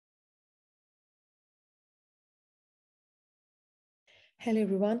Hello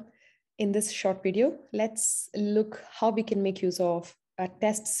everyone. In this short video, let's look how we can make use of a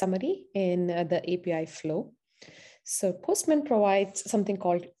test summary in the API flow. So Postman provides something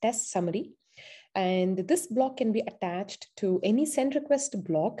called test summary, and this block can be attached to any send request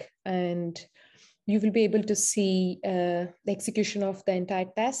block, and you will be able to see the execution of the entire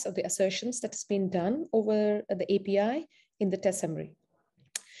test or the assertions that has been done over the API in the test summary.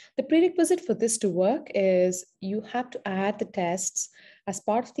 The prerequisite for this to work is you have to add the tests as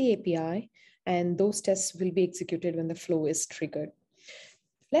part of the API, and those tests will be executed when the flow is triggered.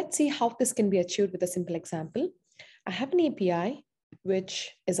 Let's see how this can be achieved with a simple example. I have an API,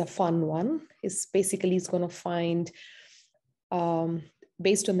 which is a fun one. It's going to find,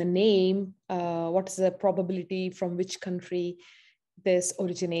 based on the name, what is the probability from which country this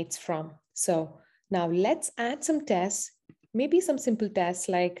originates from. So now let's add some tests. Maybe some simple tests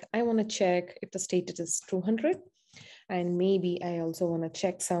like I want to check if the status is 200. And maybe I also want to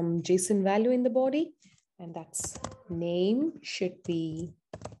check some JSON value in the body. And that's name should be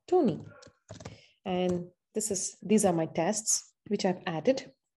Tony. And these are my tests, which I've added,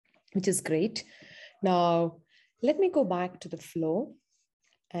 which is great. Now, let me go back to the flow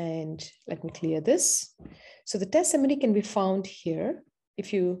and let me clear this. So the test summary can be found here.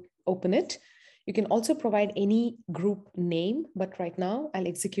 If you open it, you can also provide any group name, but right now I'll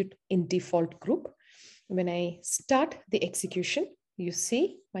execute in default group. When I start the execution, you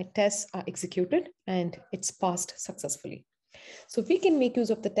see my tests are executed and it's passed successfully. So we can make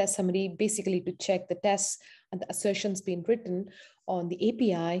use of the test summary basically to check the tests and the assertions being written on the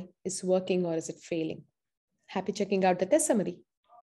API is working or is it failing. Happy checking out the test summary.